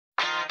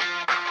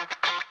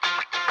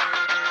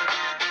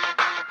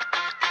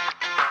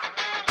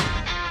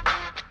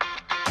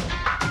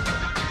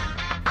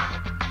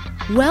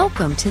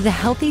Welcome to the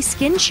Healthy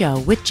Skin Show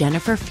with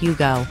Jennifer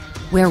Fugo,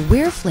 where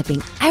we're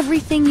flipping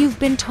everything you've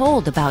been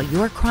told about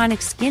your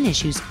chronic skin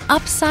issues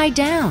upside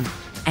down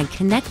and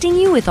connecting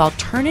you with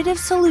alternative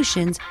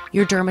solutions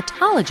your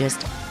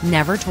dermatologist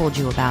never told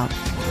you about.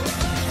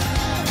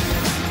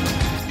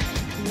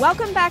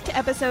 Welcome back to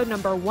episode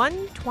number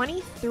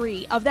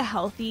 123 of the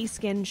Healthy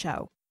Skin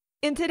Show.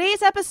 In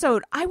today's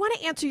episode, I want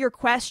to answer your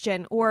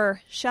question,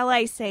 or shall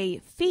I say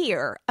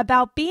fear,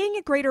 about being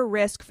at greater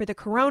risk for the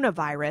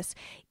coronavirus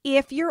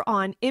if you're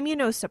on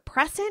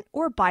immunosuppressant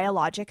or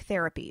biologic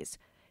therapies.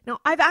 Now,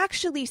 I've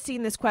actually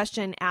seen this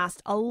question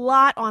asked a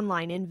lot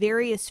online in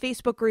various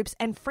Facebook groups,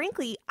 and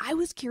frankly, I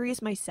was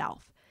curious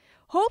myself.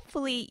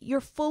 Hopefully,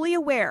 you're fully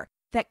aware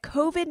that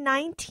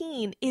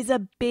COVID-19 is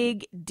a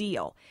big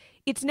deal.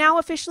 It's now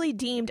officially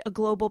deemed a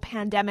global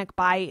pandemic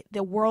by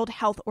the World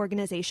Health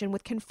Organization,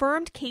 with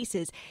confirmed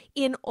cases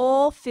in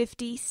all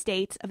 50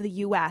 states of the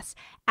U.S.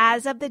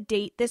 as of the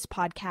date this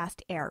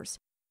podcast airs.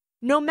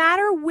 No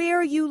matter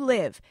where you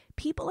live,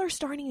 people are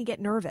starting to get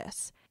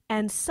nervous,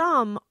 and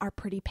some are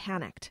pretty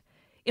panicked.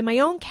 In my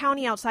own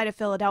county outside of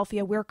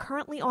Philadelphia, we're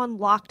currently on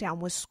lockdown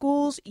with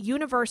schools,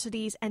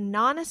 universities, and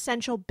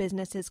non-essential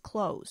businesses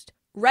closed.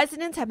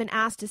 Residents have been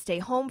asked to stay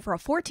home for a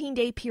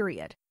 14-day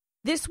period.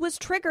 This was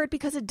triggered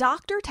because a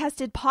doctor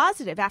tested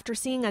positive after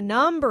seeing a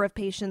number of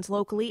patients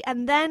locally,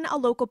 and then a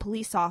local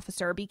police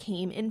officer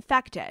became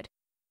infected.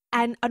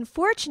 And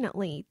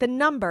unfortunately, the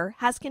number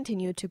has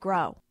continued to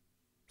grow.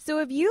 So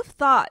if you've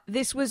thought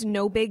this was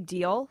no big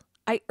deal,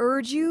 I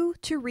urge you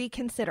to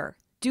reconsider.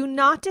 Do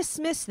not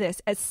dismiss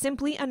this as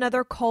simply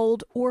another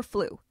cold or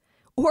flu.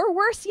 Or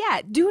worse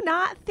yet, do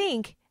not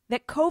think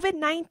that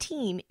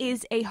COVID-19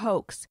 is a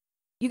hoax.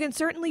 You can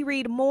certainly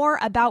read more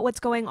about what's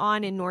going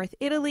on in North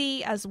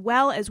Italy, as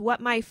well as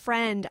what my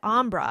friend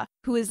Ambra,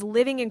 who is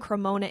living in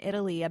Cremona,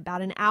 Italy,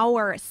 about an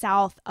hour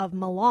south of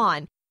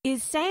Milan,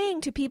 is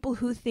saying to people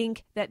who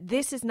think that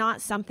this is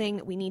not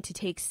something we need to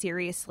take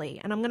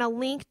seriously. And I'm going to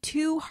link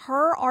to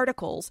her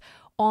articles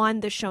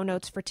on the show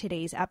notes for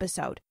today's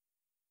episode.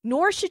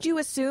 Nor should you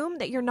assume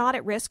that you're not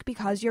at risk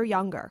because you're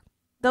younger.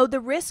 Though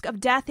the risk of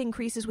death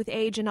increases with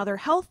age and other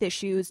health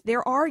issues,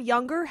 there are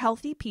younger,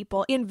 healthy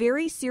people in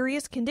very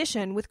serious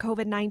condition with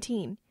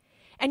COVID-19.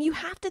 And you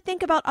have to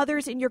think about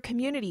others in your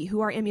community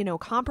who are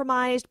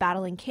immunocompromised,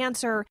 battling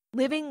cancer,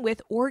 living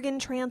with organ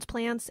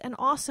transplants, and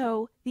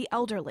also the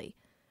elderly.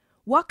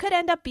 What could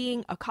end up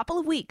being a couple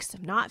of weeks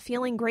of not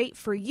feeling great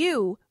for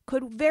you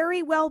could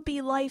very well be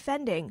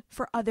life-ending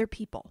for other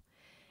people.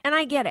 And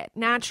I get it.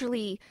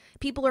 Naturally,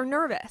 people are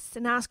nervous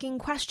and asking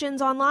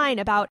questions online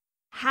about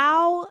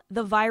how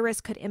the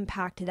virus could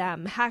impact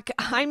them. Heck,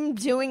 I'm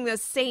doing the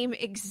same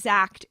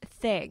exact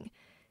thing.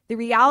 The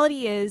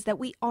reality is that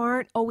we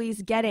aren't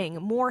always getting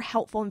more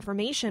helpful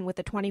information with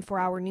the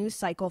 24-hour news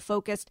cycle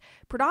focused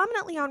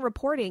predominantly on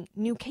reporting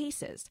new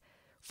cases.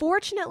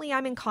 Fortunately,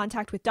 I'm in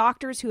contact with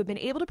doctors who have been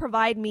able to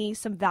provide me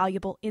some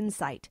valuable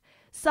insight.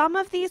 Some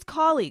of these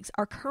colleagues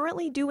are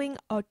currently doing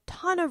a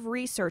ton of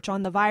research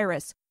on the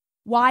virus,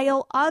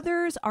 while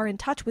others are in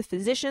touch with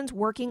physicians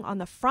working on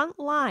the front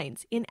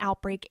lines in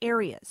outbreak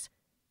areas.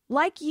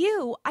 Like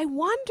you, I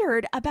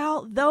wondered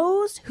about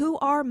those who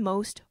are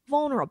most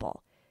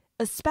vulnerable,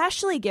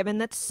 especially given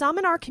that some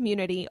in our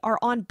community are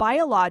on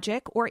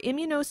biologic or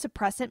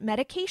immunosuppressant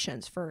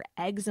medications for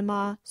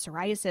eczema,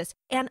 psoriasis,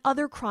 and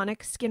other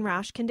chronic skin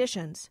rash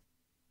conditions.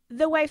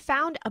 Though I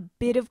found a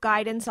bit of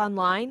guidance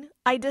online,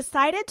 I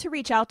decided to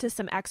reach out to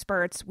some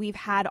experts we've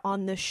had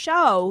on the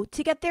show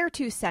to get their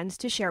 2 cents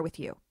to share with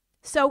you.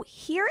 So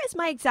here is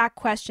my exact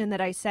question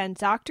that I sent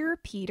Dr.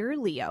 Peter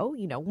Leo,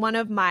 one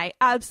of my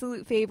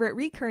absolute favorite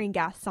recurring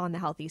guests on the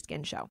Healthy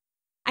Skin Show.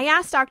 I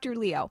asked Dr.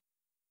 Leo,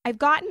 I've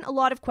gotten a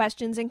lot of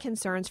questions and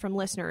concerns from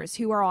listeners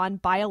who are on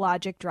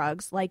biologic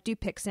drugs like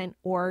Dupixent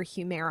or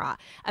Humira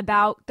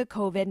about the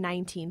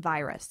COVID-19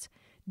 virus.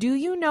 Do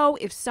you know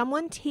if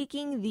someone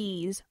taking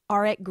these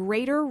are at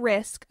greater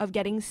risk of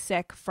getting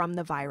sick from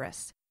the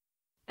virus?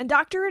 And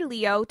Dr.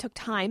 Leo took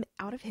time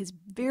out of his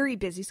very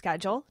busy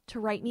schedule to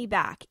write me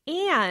back.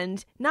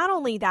 And not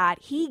only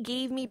that, he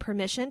gave me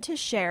permission to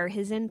share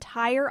his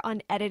entire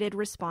unedited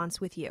response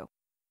with you.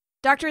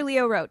 Dr.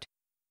 Leo wrote,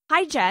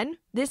 "Hi, Jen.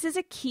 This is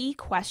a key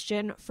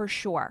question for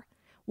sure.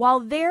 While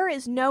there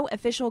is no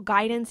official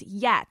guidance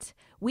yet,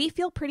 we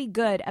feel pretty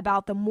good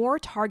about the more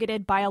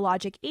targeted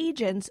biologic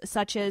agents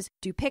such as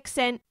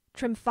Dupixent,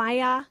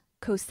 Tremfya,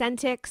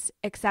 Cosentyx,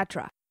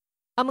 etc.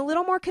 I'm a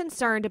little more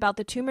concerned about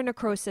the tumor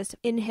necrosis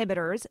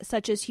inhibitors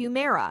such as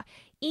Humira,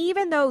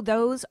 even though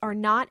those are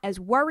not as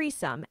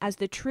worrisome as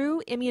the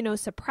true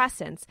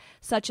immunosuppressants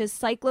such as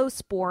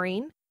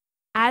cyclosporine,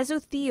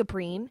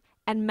 azathioprine,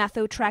 and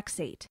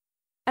methotrexate.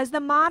 As the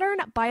modern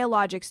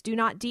biologics do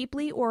not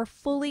deeply or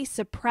fully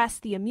suppress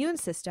the immune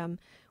system,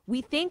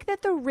 we think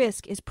that the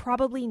risk is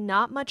probably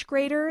not much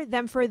greater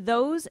than for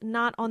those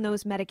not on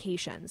those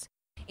medications.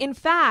 In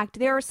fact,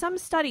 there are some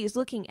studies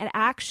looking at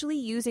actually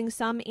using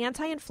some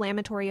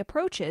anti-inflammatory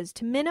approaches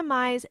to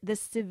minimize the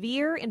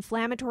severe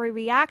inflammatory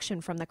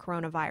reaction from the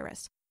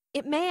coronavirus.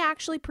 It may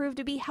actually prove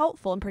to be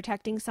helpful in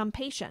protecting some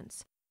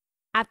patients.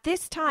 At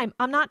this time,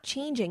 I'm not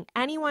changing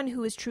anyone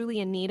who is truly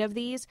in need of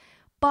these,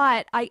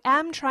 but I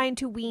am trying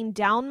to wean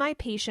down my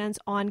patients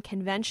on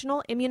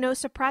conventional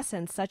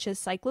immunosuppressants such as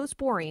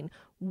cyclosporine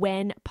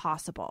when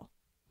possible.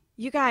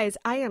 You guys,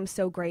 I am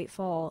so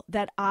grateful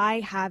that I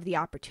have the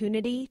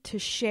opportunity to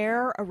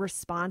share a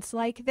response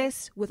like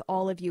this with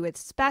all of you,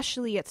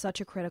 especially at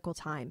such a critical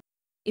time.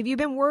 If you've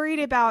been worried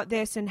about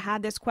this and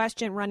had this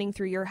question running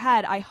through your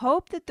head, I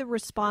hope that the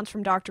response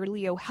from Dr.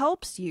 Leo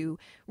helps you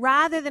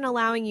rather than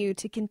allowing you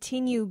to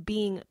continue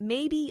being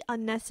maybe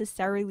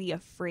unnecessarily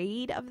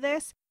afraid of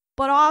this.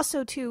 But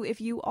also, too, if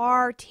you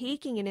are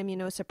taking an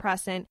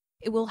immunosuppressant,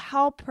 it will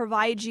help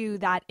provide you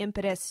that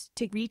impetus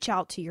to reach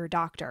out to your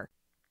doctor.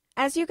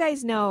 As you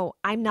guys know,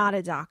 I'm not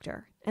a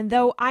doctor. And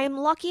though I am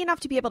lucky enough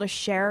to be able to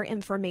share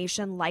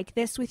information like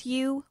this with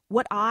you,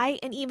 what I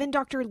and even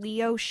Dr.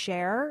 Leo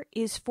share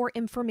is for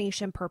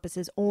information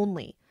purposes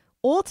only.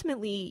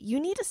 Ultimately, you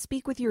need to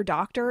speak with your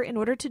doctor in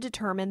order to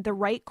determine the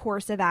right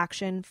course of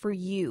action for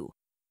you.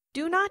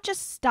 Do not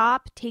just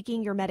stop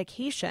taking your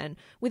medication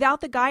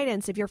without the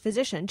guidance of your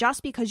physician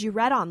just because you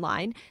read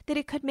online that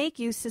it could make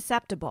you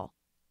susceptible.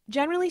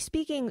 Generally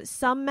speaking,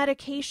 some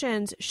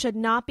medications should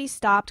not be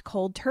stopped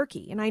cold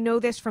turkey, and I know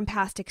this from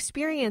past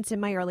experience in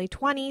my early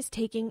 20s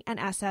taking an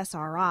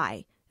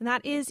SSRI. And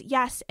that is,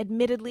 yes,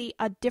 admittedly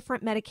a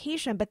different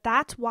medication, but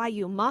that's why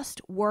you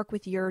must work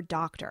with your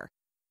doctor.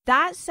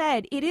 That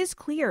said, it is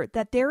clear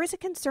that there is a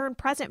concern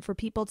present for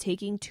people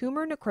taking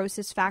tumor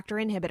necrosis factor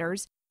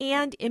inhibitors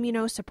and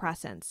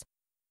immunosuppressants.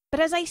 But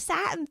as I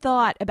sat and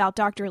thought about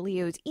Dr.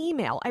 Leo's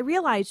email, I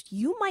realized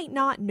you might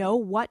not know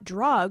what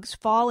drugs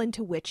fall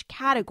into which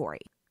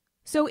category.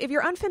 So if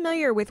you're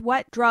unfamiliar with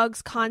what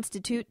drugs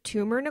constitute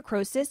tumor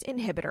necrosis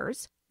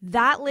inhibitors,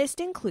 that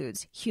list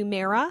includes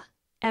Humira,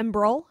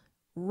 Enbrel,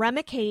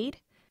 Remicade,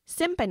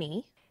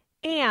 Simponi,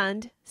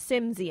 and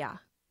Cimzia.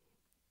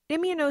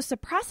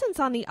 Immunosuppressants,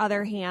 on the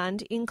other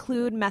hand,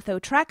 include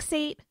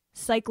methotrexate,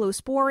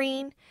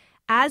 cyclosporine,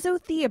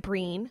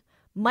 azathioprine,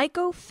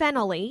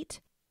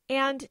 mycophenolate,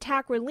 and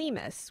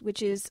tacrolimus,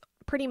 which is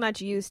pretty much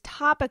used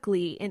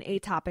topically in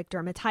atopic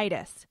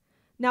dermatitis.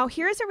 Now,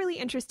 here's a really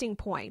interesting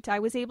point. I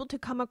was able to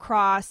come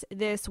across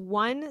this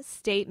one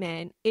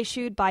statement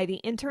issued by the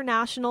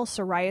International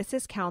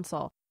Psoriasis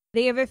Council.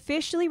 They have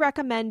officially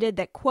recommended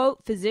that,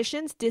 quote,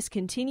 physicians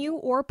discontinue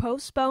or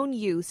postpone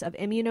use of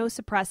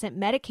immunosuppressant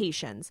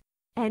medications,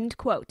 end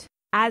quote,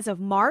 as of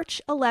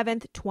March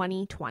 11th,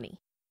 2020.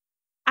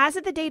 As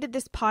of the date of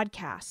this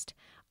podcast,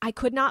 I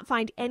could not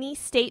find any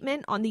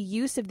statement on the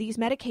use of these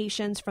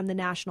medications from the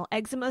National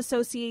Eczema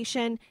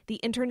Association, the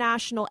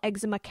International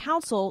Eczema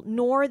Council,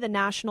 nor the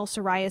National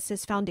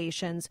Psoriasis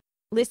Foundations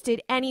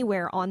listed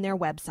anywhere on their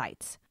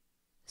websites.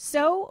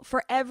 So,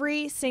 for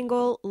every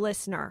single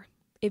listener,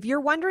 if you're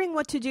wondering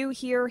what to do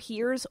here,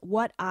 here's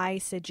what I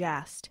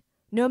suggest.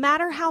 No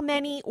matter how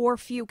many or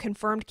few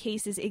confirmed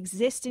cases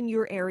exist in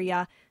your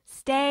area,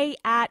 stay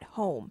at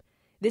home.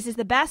 This is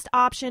the best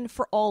option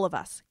for all of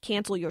us.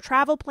 Cancel your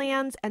travel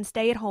plans and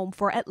stay at home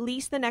for at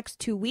least the next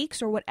 2 weeks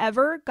or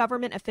whatever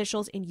government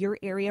officials in your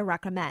area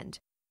recommend.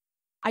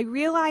 I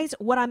realize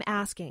what I'm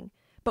asking,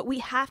 but we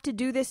have to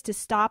do this to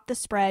stop the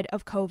spread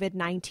of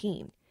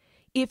COVID-19.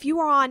 If you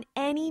are on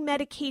any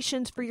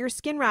medications for your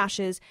skin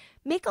rashes,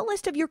 make a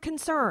list of your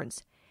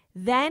concerns.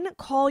 Then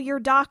call your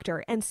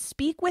doctor and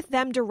speak with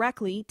them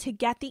directly to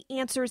get the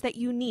answers that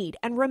you need.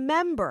 And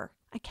remember,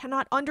 I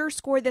cannot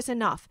underscore this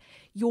enough.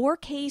 Your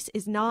case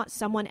is not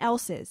someone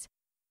else's.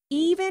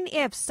 Even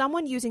if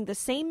someone using the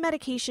same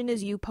medication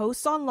as you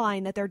posts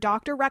online that their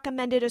doctor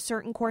recommended a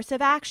certain course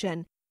of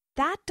action,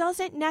 that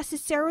doesn't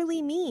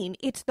necessarily mean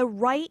it's the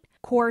right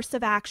course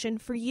of action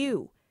for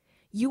you.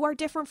 You are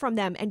different from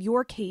them and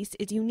your case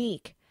is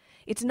unique.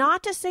 It's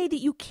not to say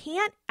that you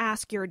can't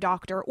ask your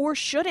doctor or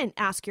shouldn't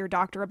ask your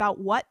doctor about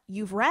what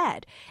you've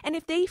read, and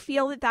if they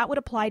feel that that would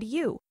apply to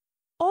you.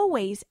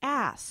 Always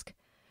ask.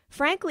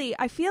 Frankly,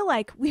 I feel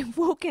like we've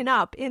woken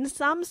up in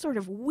some sort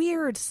of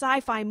weird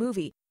sci-fi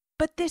movie,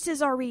 but this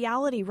is our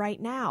reality right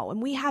now,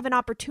 and we have an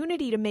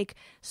opportunity to make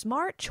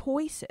smart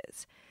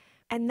choices.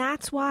 And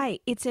that's why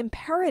it's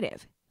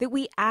imperative that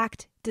we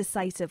act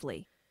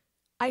decisively.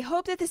 I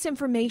hope that this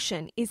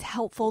information is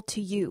helpful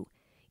to you.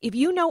 If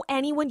you know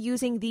anyone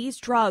using these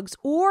drugs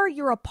or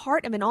you're a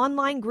part of an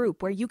online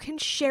group where you can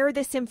share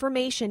this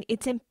information,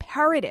 it's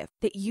imperative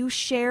that you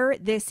share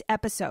this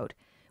episode.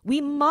 We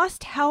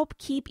must help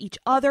keep each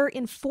other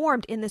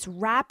informed in this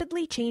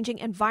rapidly changing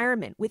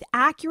environment with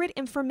accurate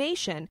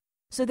information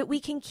so that we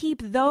can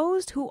keep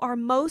those who are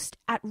most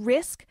at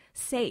risk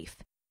safe.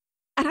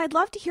 And I'd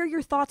love to hear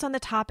your thoughts on the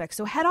topic,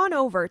 so head on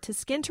over to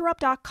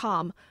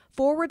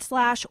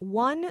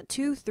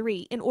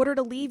skinterrupt.com/123 in order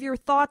to leave your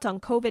thoughts on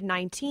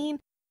COVID-19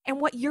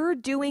 and what you're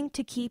doing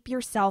to keep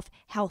yourself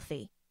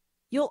healthy.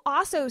 You'll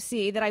also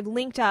see that I've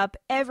linked up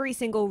every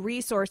single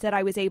resource that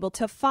I was able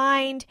to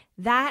find.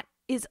 That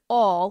is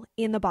all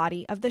in the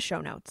body of the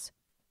show notes.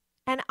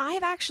 And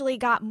I've actually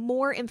got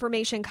more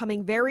information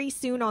coming very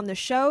soon on the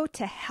show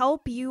to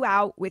help you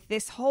out with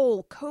this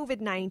whole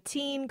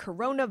COVID-19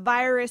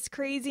 coronavirus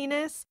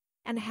craziness.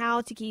 and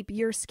how to keep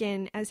your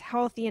skin as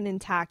healthy and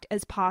intact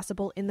as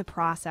possible in the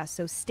process.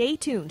 So stay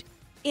tuned.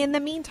 In the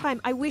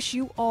meantime, I wish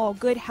you all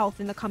good health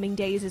in the coming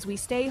days as we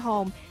stay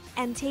home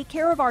and take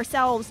care of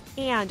ourselves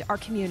and our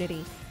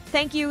community.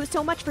 Thank you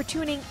so much for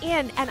tuning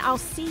in, and I'll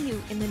see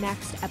you in the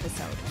next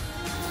episode.